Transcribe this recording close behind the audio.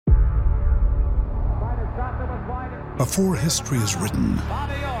Before history is written,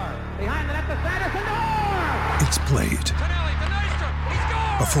 it's played.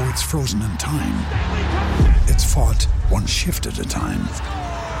 Before it's frozen in time, it's fought one shift at a time.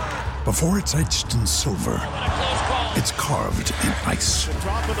 Before it's etched in silver, it's carved in ice.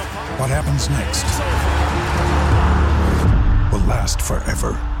 What happens next will last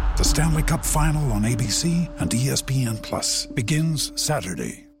forever. The Stanley Cup Final on ABC and ESPN Plus begins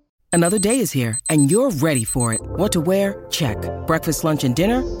Saturday. Another day is here, and you're ready for it. What to wear? Check. Breakfast, lunch, and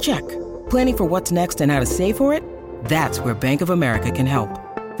dinner? Check. Planning for what's next and how to save for it? That's where Bank of America can help.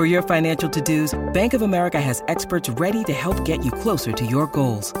 For your financial to-dos, Bank of America has experts ready to help get you closer to your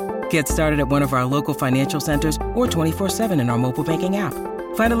goals. Get started at one of our local financial centers or 24/7 in our mobile banking app.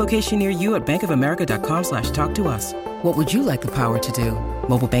 Find a location near you at bankofamerica.com/talktous. What would you like the power to do?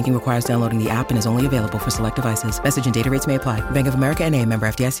 Mobile banking requires downloading the app and is only available for select devices. Message and data rates may apply. Bank of America N.A., member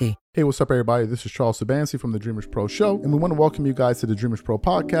FDIC. Hey, what's up, everybody? This is Charles Sabansi from the Dreamers Pro Show, and we want to welcome you guys to the Dreamers Pro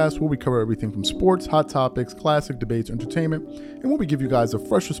Podcast, where we cover everything from sports, hot topics, classic debates, entertainment, and where we give you guys a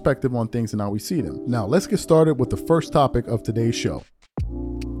fresh perspective on things and how we see them. Now, let's get started with the first topic of today's show.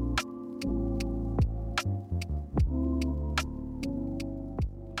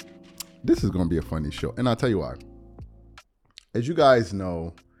 This is going to be a funny show, and I'll tell you why. As you guys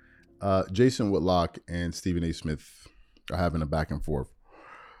know, Jason Whitlock and Stephen A. Smith are having a back and forth.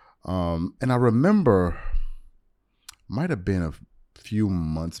 And I remember, might have been a few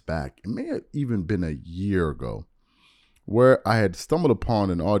months back, it may have even been a year ago, where I had stumbled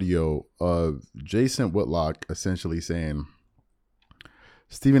upon an audio of Jason Whitlock essentially saying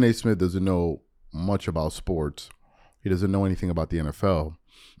Stephen A. Smith doesn't know much about sports. He doesn't know anything about the NFL.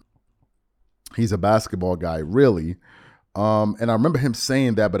 He's a basketball guy, really. And I remember him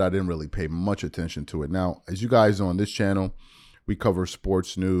saying that, but I didn't really pay much attention to it. Now, as you guys know on this channel, we cover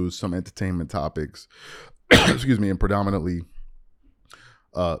sports news, some entertainment topics, and predominantly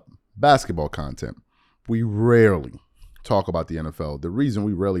basketball content. We rarely talk about the NFL. The reason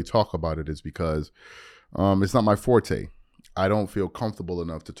we rarely talk about it is because it's not my forte. I don't feel comfortable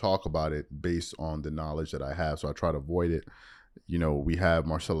enough to talk about it based on the knowledge that I have, so I try to avoid it. You know, we have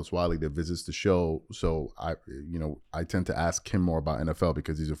Marcellus Wiley that visits the show, so I tend to ask him more about NFL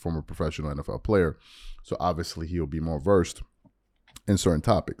because he's a former professional NFL player. So obviously he'll be more versed in certain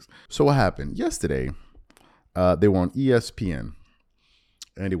topics. So what happened yesterday? They were on ESPN,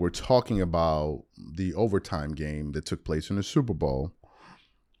 and they were talking about the overtime game that took place in the Super Bowl.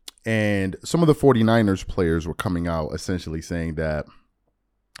 And some of the 49ers players were coming out essentially saying that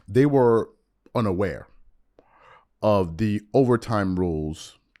they were unaware of the overtime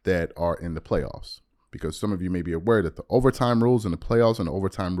rules that are in the playoffs, because some of you may be aware that the overtime rules in the playoffs and the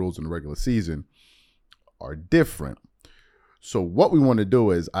overtime rules in the regular season are different. So what we want to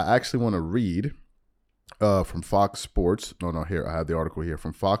do is I actually want to read from Fox Sports. Here, I have the article here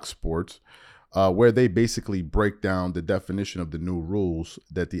from Fox Sports, where they basically break down the definition of the new rules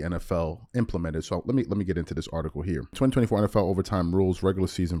that the NFL implemented. So let me get into this article here. 2024 NFL overtime rules, regular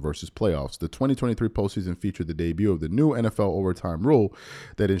season versus playoffs. The 2023 postseason featured the debut of the new NFL overtime rule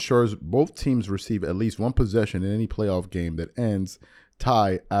that ensures both teams receive at least one possession in any playoff game that ends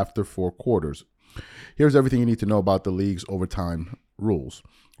tie after 4 quarters. Here's everything you need to know about the league's overtime rules.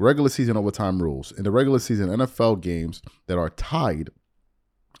 Regular season overtime rules. In the regular season, NFL games that are tied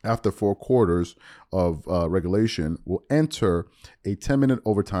after 4 quarters of regulation will enter a 10-minute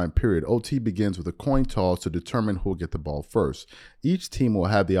overtime period. OT begins with a coin toss to determine who will get the ball first. Each team will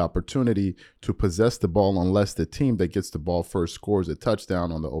have the opportunity to possess the ball unless the team that gets the ball first scores a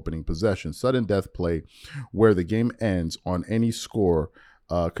touchdown on the opening possession. Sudden death play, where the game ends on any score,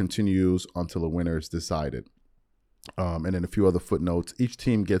 continues until a winner is decided. And then a few other footnotes. Each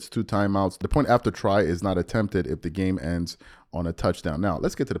team gets 2 timeouts. The point after try is not attempted if the game ends on a touchdown. Now,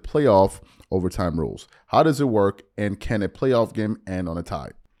 let's get to the playoff overtime rules. How does it work, and can a playoff game end on a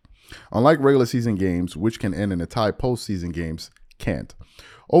tie? Unlike regular season games, which can end in a tie, postseason games can't.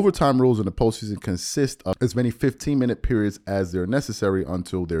 Overtime rules in the postseason consist of as many 15-minute periods as they're necessary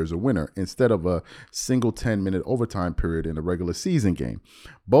until there's a winner, instead of a single 10-minute overtime period in a regular season game.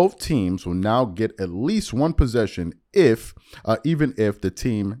 Both teams will now get at least one possession even if the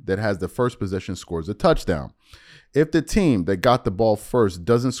team that has the first possession scores a touchdown. If the team that got the ball first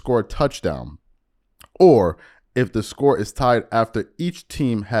doesn't score a touchdown, or if the score is tied after each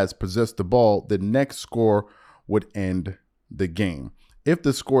team has possessed the ball, the next score would end the game. If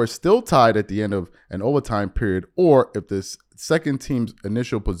the score is still tied at the end of an overtime period, or if the second team's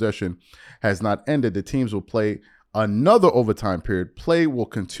initial possession has not ended, the teams will play another overtime period. Play will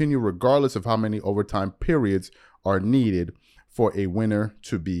continue regardless of how many overtime periods are needed for a winner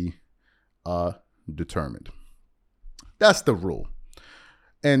to be determined. That's the rule.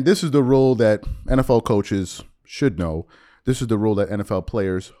 And this is the rule that NFL coaches should know. This is the rule that NFL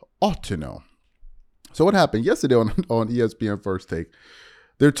players ought to know. So what happened yesterday on ESPN First Take?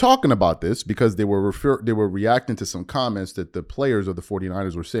 They're talking about this because they were reacting to some comments that the players of the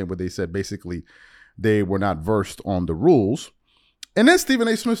 49ers were saying, where they said basically they were not versed on the rules. And then Stephen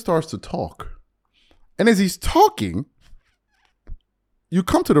A. Smith starts to talk. And as he's talking, you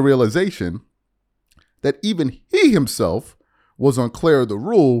come to the realization that even he himself was unclear of the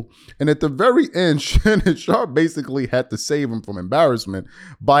rule. And at the very end, Shannon Sharpe basically had to save him from embarrassment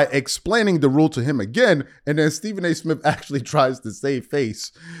by explaining the rule to him again. And then Stephen A. Smith actually tries to save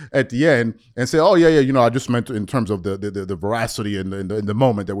face at the end and say, oh, yeah, I just meant in terms of the veracity and the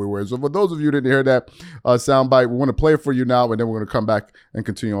moment that we were in. So for those of you who didn't hear that soundbite, we want to play it for you now, and then we're going to come back and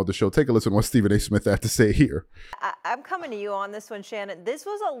continue on the show. Take a listen to what Stephen A. Smith had to say here. I'm coming to you on this one, Shannon. This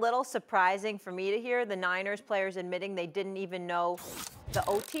was a little surprising for me to hear the Niners players admitting they didn't even know the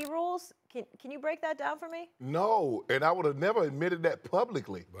OT rules. Can you break that down for me? No, and I would have never admitted that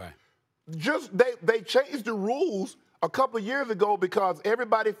publicly. Right. Just they changed the rules a couple of years ago because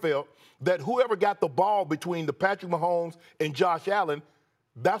everybody felt that whoever got the ball between the Patrick Mahomes and Josh Allen,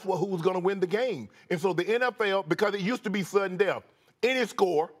 that's who was going to win the game. And so the NFL, because it used to be sudden death, any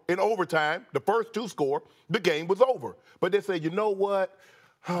score in overtime, the first two score, the game was over. But they said, you know what?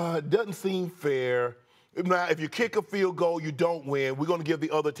 It doesn't seem fair. Now, if you kick a field goal, you don't win. We're going to give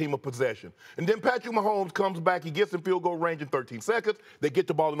the other team a possession. And then Patrick Mahomes comes back. He gets in field goal range in 13 seconds. They get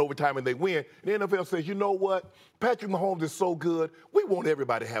the ball in overtime, and they win. And the NFL says, you know what? Patrick Mahomes is so good, we want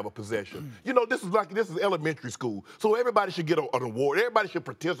everybody to have a possession. This is elementary school. So everybody should get an award. Everybody should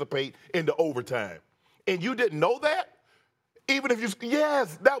participate in the overtime. And you didn't know that? Even if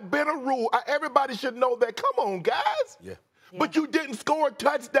yes, that's been a rule. Everybody should know that. Come on, guys. Yeah. But you didn't score a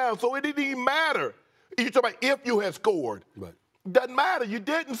touchdown, so it didn't even matter. You're talking about if you had scored. Right. Doesn't matter. You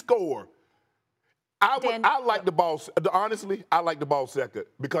didn't score. I like the ball. Honestly, I like the ball second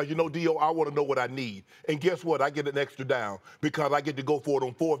because, D.O., I want to know what I need. And guess what? I get an extra down because I get to go for it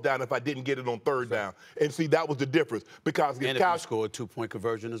on fourth down if I didn't get it on third down. And see, that was the difference. Because and if you scored a 2-point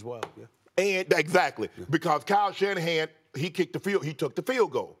conversion as well. Yeah. And exactly. Yeah. Because Kyle Shanahan, he took the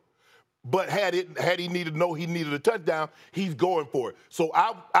field goal. But had he needed to know he needed a touchdown, he's going for it. So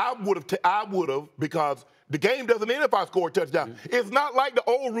I would have because the game doesn't end if I score a touchdown. Mm-hmm. It's not like the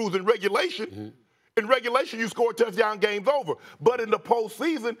old rules in regulation. Mm-hmm. In regulation, you score a touchdown, game's over. But in the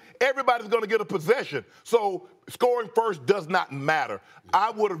postseason, everybody's going to get a possession. So scoring first does not matter.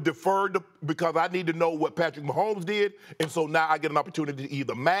 I would have deferred because I need to know what Patrick Mahomes did, and so now I get an opportunity to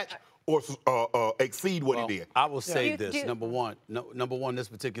either match or exceed what he did. I will say this. Number one, this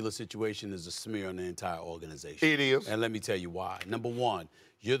particular situation is a smear on the entire organization. It is. And let me tell you why. Number one,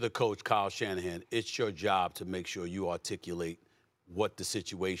 you're the coach, Kyle Shanahan. It's your job to make sure you articulate what the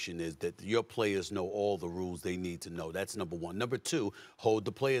situation is, that your players know all the rules they need to know. That's number one. Number two, hold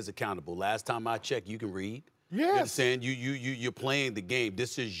the players accountable. Last time I checked, you can read. Yes. You understand? You're playing the game.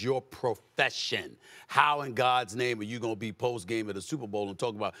 This is your profession. How in God's name are you going to be post-game at a Super Bowl and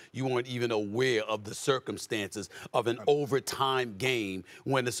talk about you weren't even aware of the circumstances of an overtime game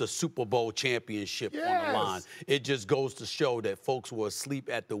when it's a Super Bowl championship on the line? It just goes to show that folks were asleep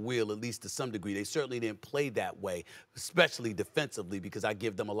at the wheel, at least to some degree. They certainly didn't play that way, especially defensively, because I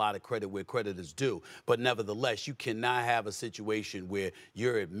give them a lot of credit where credit is due. But nevertheless, you cannot have a situation where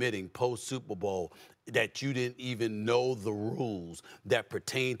you're admitting post-Super Bowl that you didn't even know the rules that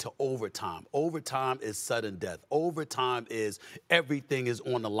pertain to overtime. Overtime is sudden death. Overtime is everything is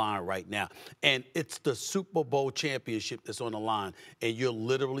on the line right now. And it's the Super Bowl championship that's on the line. And you're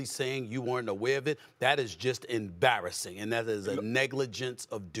literally saying you weren't aware of it. That is just embarrassing. And that is a negligence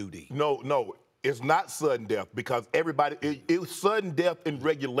of duty. No. It's not sudden death because it was sudden death in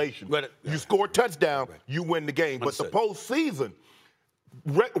regulation. You score a touchdown, you win the game. But the postseason,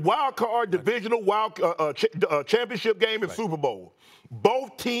 wild card, divisional, championship game, and Super Bowl,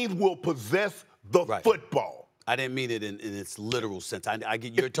 both teams will possess the football. I didn't mean it in its literal sense.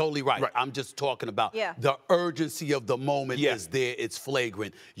 You're totally right. I'm just talking about the urgency of the moment is there. It's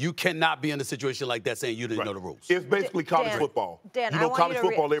flagrant. You cannot be in a situation like that saying you didn't know the rules. It's basically college football. Dan, college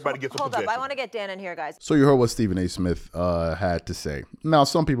football, everybody gets a possession. Hold up. I want to get Dan in here, guys. So you heard what Stephen A. Smith had to say. Now,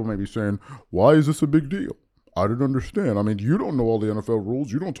 some people may be saying, why is this a big deal? I didn't understand. I mean, you don't know all the NFL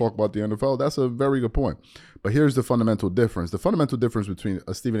rules. You don't talk about the NFL. That's a very good point. But here's the fundamental difference. The fundamental difference between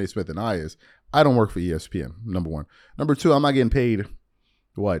Stephen A. Smith and I is I don't work for ESPN, number one. Number two, I'm not getting paid,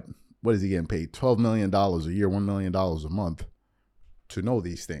 what is he getting paid? $12 million a year, $1 million a month to know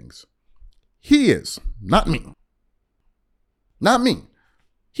these things. He is, not me. Not me.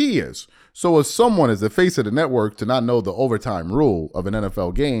 He is. So as someone, as the face of the network, to not know the overtime rule of an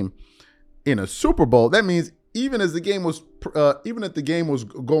NFL game in a Super Bowl, that means even if the game was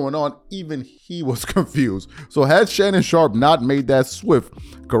going on, even he was confused. So had Shannon Sharpe not made that swift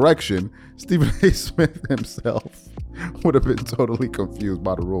correction, Stephen A. Smith himself would have been totally confused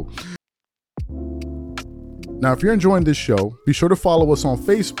by the rule. Now, if you're enjoying this show, be sure to follow us on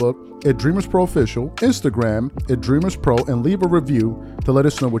Facebook at Dreamers Pro Official, Instagram at Dreamers Pro, and leave a review to let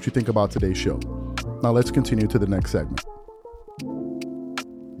us know what you think about today's show. Now, let's continue to the next segment.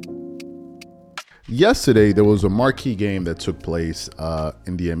 Yesterday, there was a marquee game that took place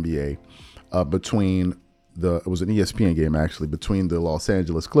in the NBA it was an ESPN game, actually, between the Los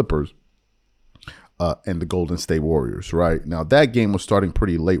Angeles Clippers and the Golden State Warriors, right? Now, that game was starting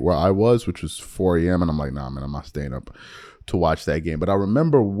pretty late where I was, which was 4 a.m., and I'm like, nah, man, I'm not staying up to watch that game. But I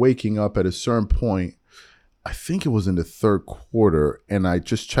remember waking up at a certain point, I think it was in the third quarter, and I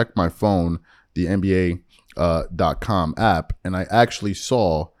just checked my phone, the NBA.com app, and I actually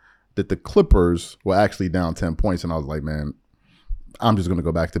saw that the Clippers were actually down 10 points, and I was like, man, I'm just going to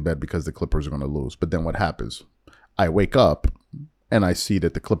go back to bed because the Clippers are going to lose. But then what happens? I wake up, and I see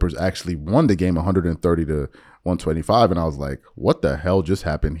that the Clippers actually won the game 130 to 125. And I was like, what the hell just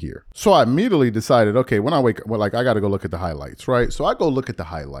happened here? So I immediately decided, okay, when I wake up, I got to go look at the highlights, right? So I go look at the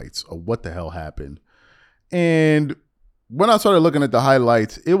highlights of what the hell happened. And when I started looking at the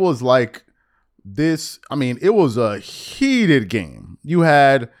highlights, it was like this. I mean, it was a heated game. You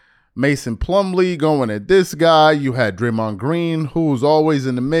had Mason Plumlee going at this guy. You had Draymond Green, who's always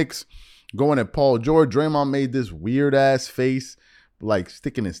in the mix, going at Paul George. Draymond made this weird ass face, like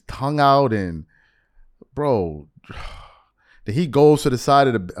sticking his tongue out, and bro, he goes to the side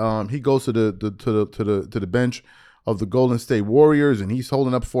of the he goes to the bench of the Golden State Warriors, and he's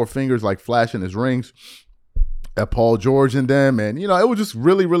holding up 4 fingers, like flashing his rings at Paul George and them, and it was just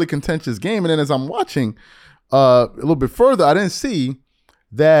really, really contentious game. And then as I'm watching a little bit further, I didn't see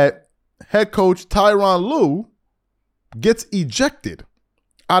that head coach Tyronn Lue gets ejected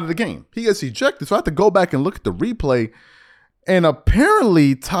out of the game. He gets ejected, so I have to go back and look at the replay. And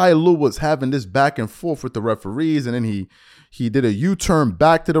apparently, Ty Lue was having this back and forth with the referees, and then he did a U-turn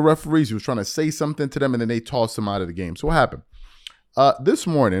back to the referees. He was trying to say something to them, and then they tossed him out of the game. So what happened? This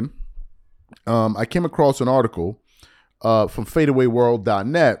morning, I came across an article from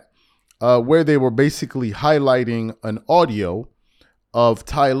fadeawayworld.net where they were basically highlighting an audio of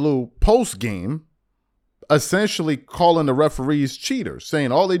Ty Lue post-game, essentially calling the referees cheaters,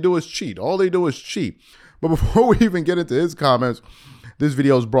 saying all they do is cheat. All they do is cheat. But before we even get into his comments, this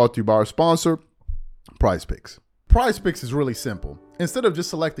video is brought to you by our sponsor, Prize Picks. Prize Picks is really simple. Instead of just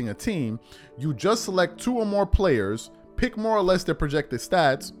selecting a team, you just select 2 or more players, pick more or less their projected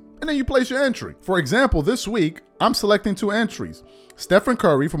stats, and then you place your entry. For example, this week, I'm selecting 2 entries. Stephen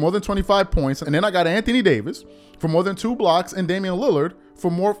Curry for more than 25 points, and then I got Anthony Davis for more than 2 blocks, and Damian Lillard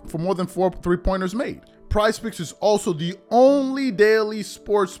for more than 4 3-pointers made. PrizePicks is also the only daily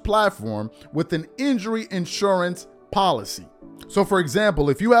sports platform with an injury insurance policy. So for example,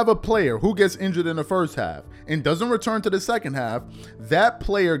 if you have a player who gets injured in the first half and doesn't return to the second half, that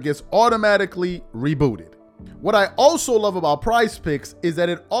player gets automatically rebooted. What I also love about PrizePicks is that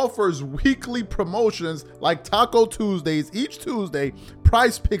it offers weekly promotions like Taco Tuesdays. Each Tuesday,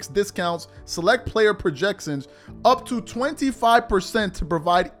 PrizePicks discounts select player projections up to 25% to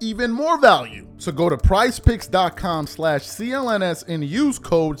provide even more value. So go to prizepicks.com/CLNS and use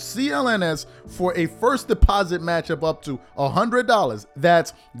code CLNS for a first deposit match of up to $100.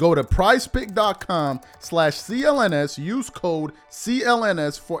 That's go to prizepicks.com/CLNS, use code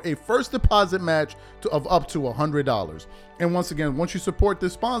CLNS for a first deposit match of up to $100. And once again, once you support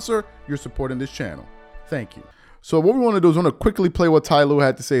this sponsor, you're supporting this channel. Thank you. So what we want to do is want to quickly play what Ty Lue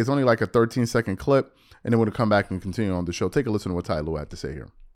had to say. It's only like a 13-second clip, and then we're going to come back and continue on the show. Take a listen to what Ty Lue had to say here.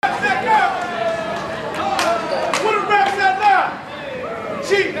 What the refs at now?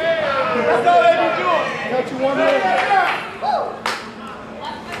 Cheat. That's all they be doing. Got you one minute.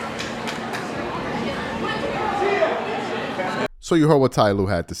 So you heard what Ty Lue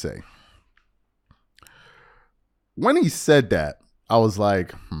had to say. When he said that, I was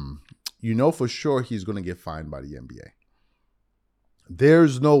like, you know for sure he's going to get fined by the NBA.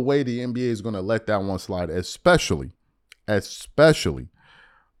 There's no way the NBA is going to let that one slide, especially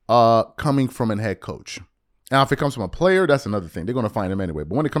coming from a head coach. Now, if it comes from a player, that's another thing. They're going to fine him anyway.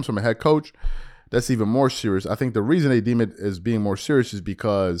 But when it comes from a head coach, that's even more serious. I think the reason they deem it as being more serious is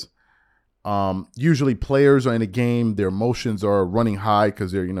because usually players are in a game, their emotions are running high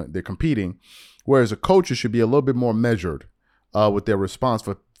because they're competing. Whereas a coach should be a little bit more measured with their response.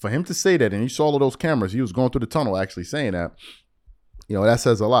 For him to say that, and you saw all of those cameras, he was going through the tunnel actually saying that, That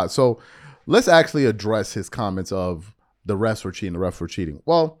says a lot. So let's actually address his comments of the refs were cheating.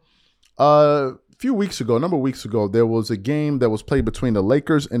 Well, a number of weeks ago, there was a game that was played between the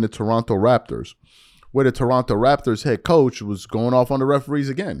Lakers and the Toronto Raptors, where the Toronto Raptors head coach was going off on the referees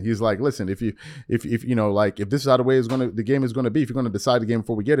again. He's like, listen, if this is how the game is going to be, if you're going to decide the game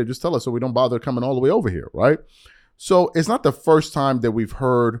before we get it, just tell us so we don't bother coming all the way over here, right? So it's not the first time that we've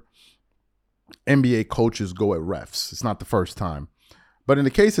heard NBA coaches go at refs. It's not the first time. But in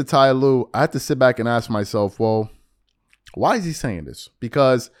the case of Ty Lue, I had to sit back and ask myself, well, why is he saying this?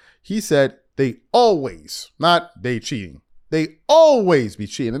 Because he said they always, not they cheating, they always be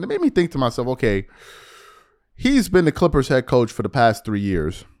cheating. And it made me think to myself, okay, he's been the Clippers head coach for the past 3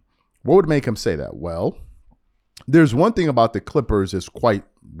 years. What would make him say that? Well, there's one thing about the Clippers that's quite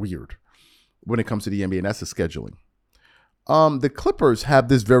weird when it comes to the NBA, and that's the scheduling. The Clippers have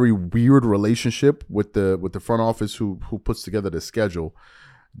this very weird relationship with the front office who puts together the schedule.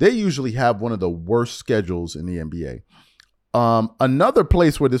 They usually have one of the worst schedules in the NBA. Another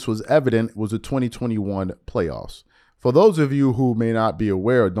place where this was evident was the 2021 playoffs. For those of you who may not be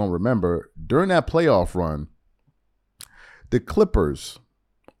aware or don't remember, during that playoff run, the Clippers,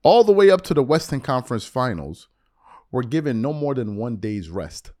 all the way up to the Western Conference Finals, were given no more than 1 day's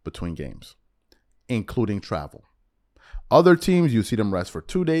rest between games, including travel. Other teams, you see them rest for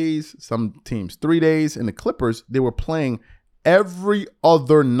 2 days, some teams 3 days. And the Clippers, they were playing every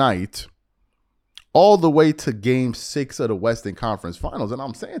other night all the way to Game 6 of the Western Conference Finals. And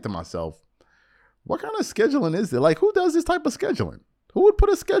I'm saying to myself, what kind of scheduling is there? Like, who does this type of scheduling? Who would put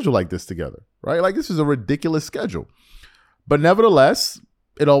a schedule like this together, right? Like, this is a ridiculous schedule. But nevertheless,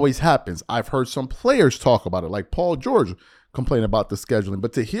 it always happens. I've heard some players talk about it, like Paul George complain about the scheduling.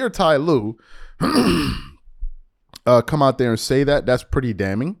 But to hear Ty Lue come out there and say that, that's pretty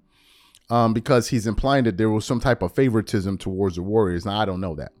damning, because he's implying that there was some type of favoritism towards the Warriors. Now, I don't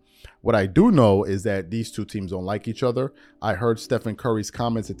know that. What I do know is that these two teams don't like each other. I heard Stephen Curry's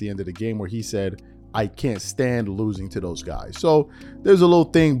comments at the end of the game where he said, I can't stand losing to those guys. So there's a little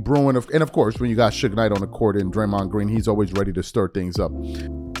thing brewing. And of course, when you got Suge Knight on the court and Draymond Green, he's always ready to stir things up.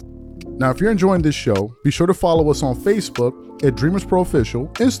 Now, if you're enjoying this show, be sure to follow us on Facebook at Dreamers Pro Official,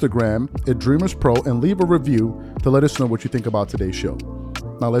 Instagram at Dreamers Pro, and leave a review to let us know what you think about today's show.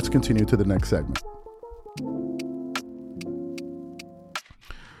 Now let's continue to the next segment.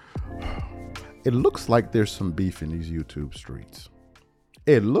 It looks like there's some beef in these YouTube streets.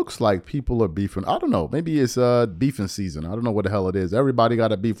 It looks like people are beefing. I don't know. Maybe it's beefing season. I don't know what the hell it is. Everybody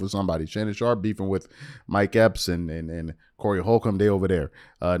got a beef with somebody. Shannon Sharpe beefing with Mike Epps and Corey Holcomb. They over there.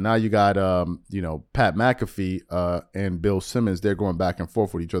 Now you got Pat McAfee and Bill Simmons. They're going back and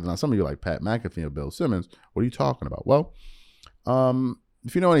forth with each other. Now some of you are like, Pat McAfee and Bill Simmons. What are you talking about? Well,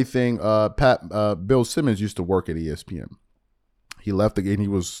 if you know anything, Bill Simmons used to work at ESPN. He left again. He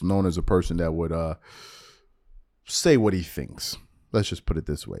was known as a person that would say what he thinks. Let's just put it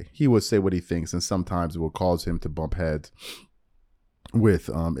this way. He would say what he thinks, and sometimes it will cause him to bump heads with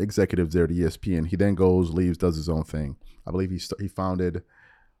executives there at ESPN. He then goes, leaves, does his own thing. I believe he founded,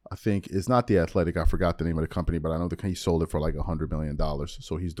 I think, it's not The Athletic. I forgot the name of the company, but I know he sold it for like $100 million.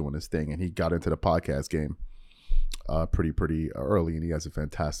 So he's doing his thing, and he got into the podcast game pretty early, and he has a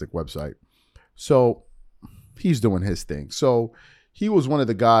fantastic website. So he's doing his thing. So he was one of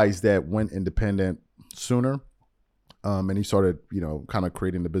the guys that went independent sooner. And he started, kind of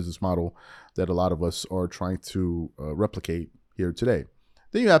creating the business model that a lot of us are trying to replicate here today.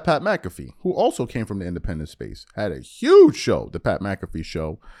 Then you have Pat McAfee, who also came from the independent space, had a huge show, the Pat McAfee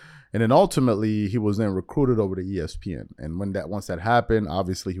Show. And then ultimately he was then recruited over to ESPN. And once that happened,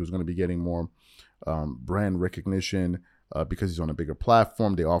 obviously he was going to be getting more brand recognition because he's on a bigger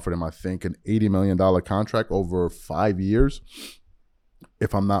platform. They offered him, I think, an $80 million contract over 5 years,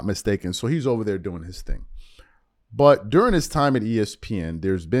 if I'm not mistaken. So he's over there doing his thing. But during his time at ESPN,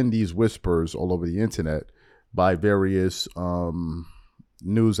 there's been these whispers all over the internet by various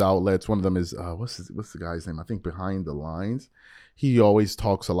news outlets. One of them is, what's the guy's name? I think Behind the Lines. He always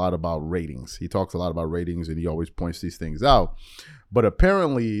talks a lot about ratings. He talks a lot about ratings, and he always points these things out. But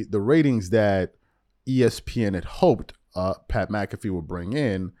apparently the ratings that ESPN had hoped Pat McAfee would bring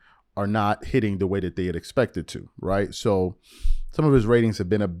in are not hitting the way that they had expected to, right? So some of his ratings have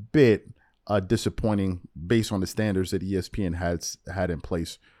been a bit disappointing based on the standards that ESPN had in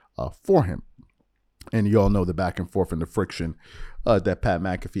place for him. And you all know the back and forth and the friction that Pat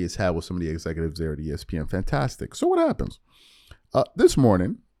McAfee has had with some of the executives there at ESPN. Fantastic. So what happens? This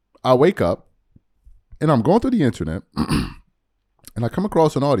morning, I wake up and I'm going through the internet and I come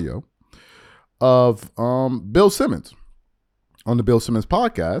across an audio of Bill Simmons on the Bill Simmons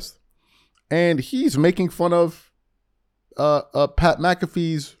podcast. And he's making fun of Pat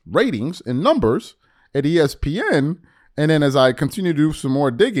McAfee's ratings and numbers at ESPN, and then as I continue to do some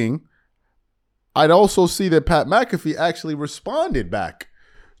more digging, I'd also see that Pat McAfee actually responded back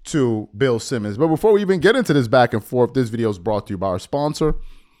to Bill Simmons. But before we even get into this back and forth, this video is brought to you by our sponsor,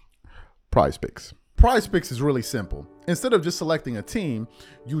 Prize Picks. Prize Picks is really simple. Instead of just selecting a team,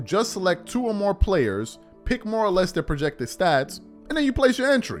 you just select 2 or more players, pick more or less their projected stats, and then you place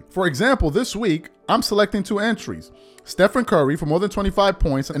your entry. For example, this week, I'm selecting 2 entries. Stephen Curry for more than 25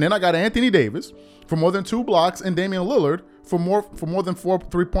 points, and then I got Anthony Davis for more than 2 blocks, and Damian Lillard for more than 4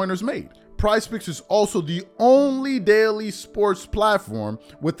 3-pointers made. PrizePicks is also the only daily sports platform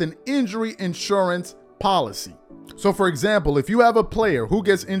with an injury insurance policy. So for example, if you have a player who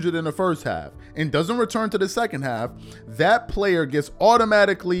gets injured in the first half and doesn't return to the second half, that player gets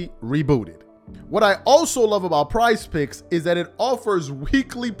automatically rebooted. What I also love about PrizePicks is that it offers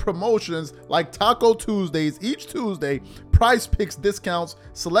weekly promotions like Taco Tuesdays. Each Tuesday, PrizePicks discounts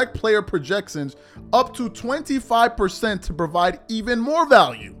select player projections up to 25% to provide even more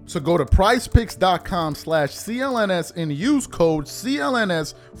value. So go to prizepicks.com/CLNS and use code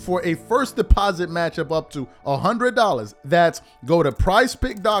CLNS for a first deposit match of up to $100. That's go to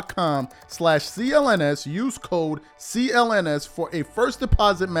prizepicks.com/CLNS, use code CLNS for a first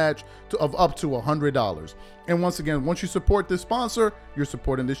deposit match of up to $100. And once again, once you support this sponsor, you're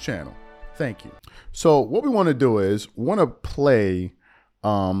supporting this channel. Thank you. So what we want to do is play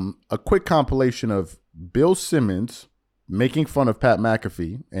a quick compilation of Bill Simmons making fun of Pat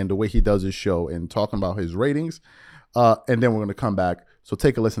McAfee and the way he does his show and talking about his ratings. And then we're going to come back. So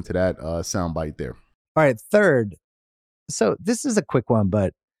take a listen to that soundbite there. All right, third. So this is a quick one,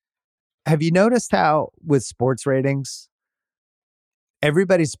 but have you noticed how with sports ratings,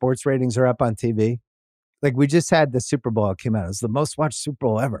 everybody's sports ratings are up on TV? Like we just had the Super Bowl came out. It was the most watched Super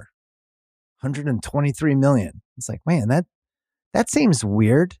Bowl ever. 123 million. It's like, man, that seems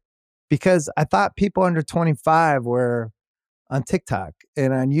weird because I thought people under 25 were on TikTok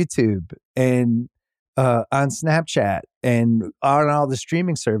and on YouTube and on Snapchat and on all the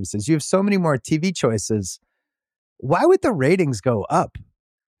streaming services. You have so many more TV choices. Why would the ratings go up?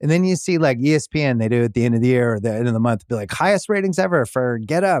 And then you see like ESPN, they do at the end of the year or the end of the month, be like highest ratings ever for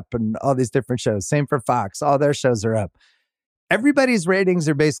Get Up and all these different shows. Same for Fox. All their shows are up. Everybody's ratings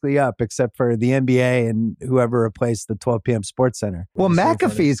are basically up except for the NBA and whoever replaced the 12 p.m. Sports Center. Well,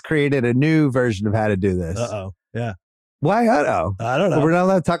 McAfee's created a new version of how to do this. Uh-oh. Yeah. Why uh-oh? I don't know. Well, we're not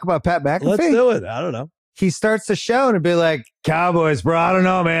allowed to talk about Pat McAfee? Let's do it. I don't know. He starts the show and it'd be like, Cowboys, bro. I don't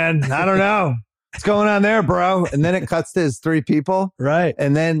know, man. I don't know. What's going on there, bro? And then it cuts to his 3 people. Right.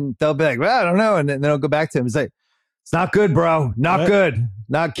 And then they'll be like, well, I don't know. And then they'll go back to him. It's like, it's not good, bro. Not good.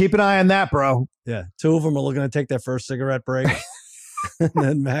 Not keep an eye on that, bro. Yeah. 2 of them are looking to take their first cigarette break. And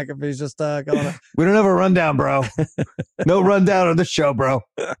then McAfee's just going on. We don't have a rundown, bro. No rundown on the show, bro.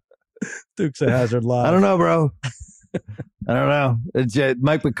 Dukes of Hazzard live. I don't know, bro. I don't know. It's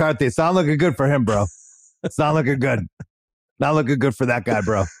Mike McCarthy. It's not looking good for him, bro. It's not looking good. Not looking good for that guy,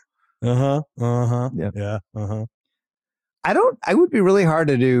 bro. Uh-huh. Uh-huh. Yeah. Uh-huh. I would be really hard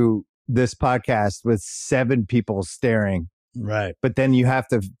to do this podcast with 7 people staring. Right. But then you have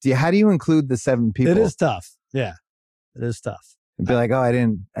to, how do you include the 7 people? It is tough. Yeah. It is tough. And be like, oh, I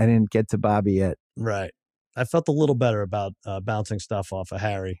didn't get to Bobby yet. Right. I felt a little better about bouncing stuff off of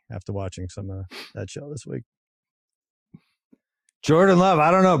Harry after watching some of that show this week. Jordan Love,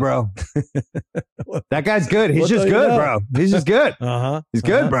 I don't know, bro. That guy's good. He's just good, bro. He's just good. Uh-huh. He's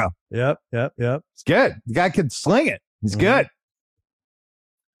good, bro. Yep. He's good. The guy can sling it. He's good.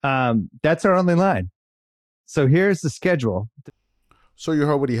 That's our only line. So here's the schedule. So you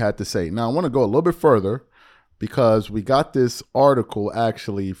heard what he had to say. Now I want to go a little bit further because we got this article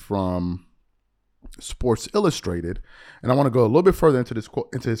actually from Sports Illustrated, and I want to go a little bit further into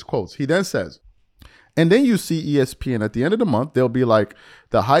his quotes. He then says, and then you see ESPN at the end of the month, they'll be like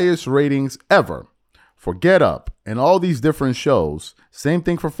the highest ratings ever for Get Up and all these different shows. Same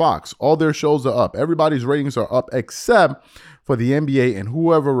thing for Fox. All their shows are up. Everybody's ratings are up except for the NBA and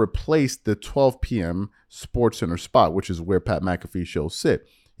whoever replaced the 12 p.m. Sports Center spot, which is where Pat McAfee's shows sit.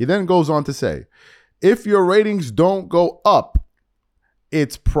 He then goes on to say, if your ratings don't go up,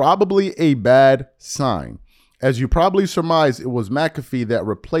 it's probably a bad sign. As you probably surmise, it was McAfee that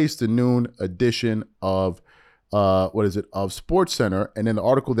replaced the noon edition of of Sports Center. And then the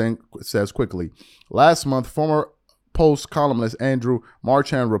article then says quickly, last month, former Post columnist Andrew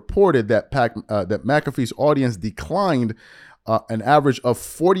Marchand reported that that McAfee's audience declined an average of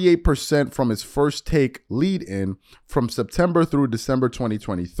 48% from his first take lead in from September through December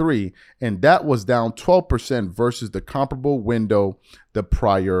 2023. And that was down 12% versus the comparable window the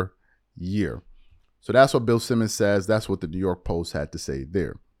prior year. So that's what Bill Simmons says. That's what the New York Post had to say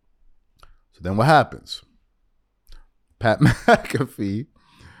there. So then what happens? Pat McAfee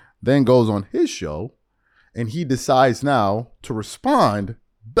then goes on his show, and he decides now to respond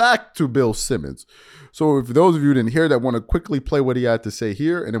back to Bill Simmons. So if those of you who didn't hear that, want to quickly play what he had to say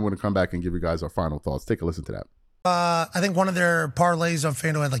here, and then we're going to come back and give you guys our final thoughts. Take a listen to that. I think one of their parlays of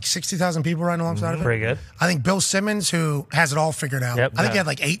FanDuel had like 60,000 people riding alongside of it. Pretty good. I think Bill Simmons, who has it all figured out. Yep. I think he had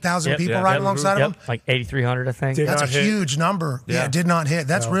like 8,000 people riding alongside of him. Like 8,300, I think. That's a huge number. Yeah, it did not hit.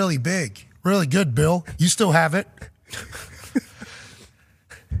 That's really big. Really good, Bill. You still have it.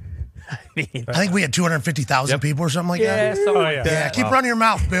 I think we had 250,000 people or something like that. Yeah, keep running your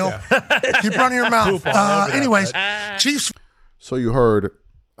mouth, Bill. Keep running your mouth. Anyways, Chiefs. So you heard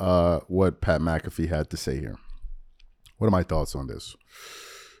what Pat McAfee had to say here. What are my thoughts on this?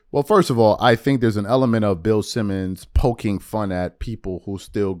 Well, first of all, I think there's an element of Bill Simmons poking fun at people who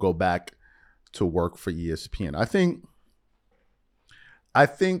still go back to work for ESPN. I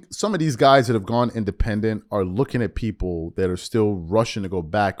think some of these guys that have gone independent are looking at people that are still rushing to go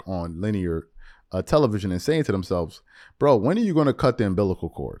back on linear television and saying to themselves, bro, when are you going to cut the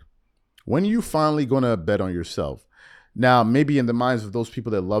umbilical cord? When are you finally going to bet on yourself? Now, maybe in the minds of those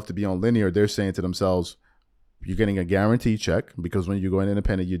people that love to be on linear, they're saying to themselves, you're getting a guaranteed check, because when you go in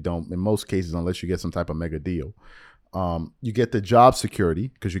independent, you don't, in most cases, unless you get some type of mega deal. You get the job security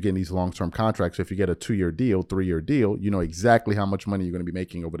because you're getting these long-term contracts. So if you get a 2-year deal, 3-year deal, you know exactly how much money you're going to be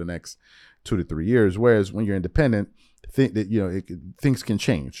making over the next 2 to 3 years. Whereas when you're independent, things can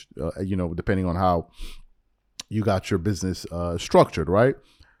change, depending on how you got your business structured, right?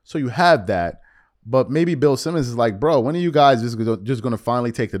 So you have that. But maybe Bill Simmons is like, bro, when are you guys just going to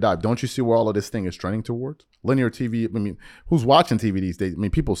finally take the dive? Don't you see where all of this thing is trending towards? Linear TV, I mean, who's watching TV these days? I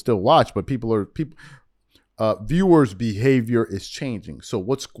mean, people still watch, but viewers' behavior is changing. So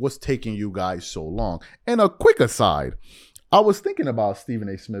what's taking you guys so long? And a quick aside, I was thinking about Stephen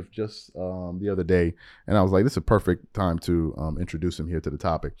A. Smith just the other day, and I was like, this is a perfect time to introduce him here to the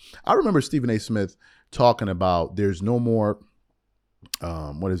topic. I remember Stephen A. Smith talking about there's no more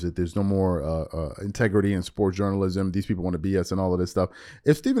there's no more integrity in sports journalism. These people want to BS and all of this stuff.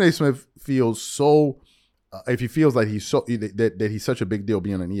 If Stephen A. Smith feels so, if he feels like he's so that he's such a big deal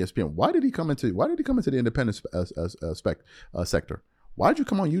being on ESPN, why did he come into the independent sector? Why did you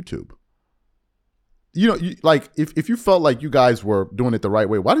come on YouTube? If you felt like you guys were doing it the right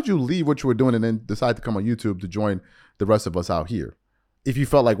way, why did you leave what you were doing and then decide to come on YouTube to join the rest of us out here? If you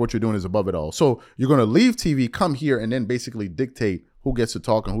felt like what you're doing is above it all. So you're going to leave TV, come here, and then basically dictate who gets to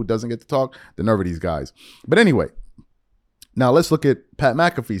talk and who doesn't get to talk. The nerve of these guys. But anyway, now let's look at Pat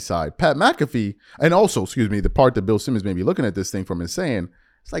McAfee's side. Pat McAfee, and also, the part that Bill Simmons may be looking at this thing from is saying,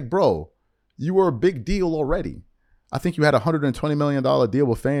 it's like, bro, you were a big deal already. I think you had a $120 million deal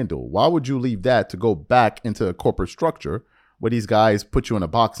with FanDuel. Why would you leave that to go back into a corporate structure where these guys put you in a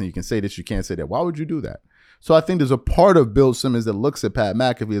box and you can say this, you can't say that? Why would you do that? So I think there's a part of Bill Simmons that looks at Pat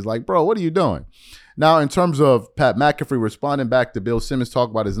McAfee is like, bro, what are you doing? Now, in terms of Pat McAfee responding back to Bill Simmons,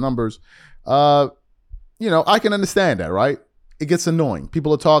 talk about his numbers, I can understand that, right? It gets annoying.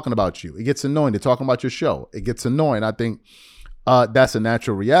 People are talking about you. It gets annoying. They're talking about your show. It gets annoying. I think that's a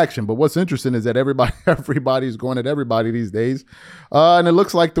natural reaction. But what's interesting is that everybody's going at everybody these days. And it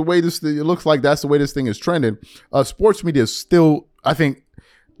looks like that's the way this thing is trending. Sports media is still, I think,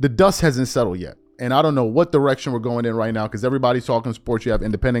 the dust hasn't settled yet. And I don't know what direction we're going in right now because everybody's talking sports. You have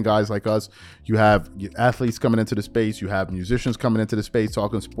independent guys like us. You have athletes coming into the space. You have musicians coming into the space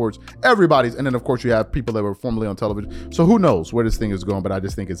talking sports. Everybody's. And then, of course, you have people that were formerly on television. So who knows where this thing is going, but I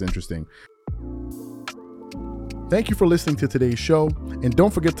just think it's interesting. Thank you for listening to today's show. And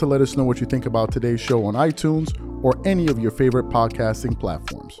don't forget to let us know what you think about today's show on iTunes or any of your favorite podcasting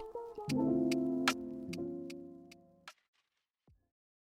platforms.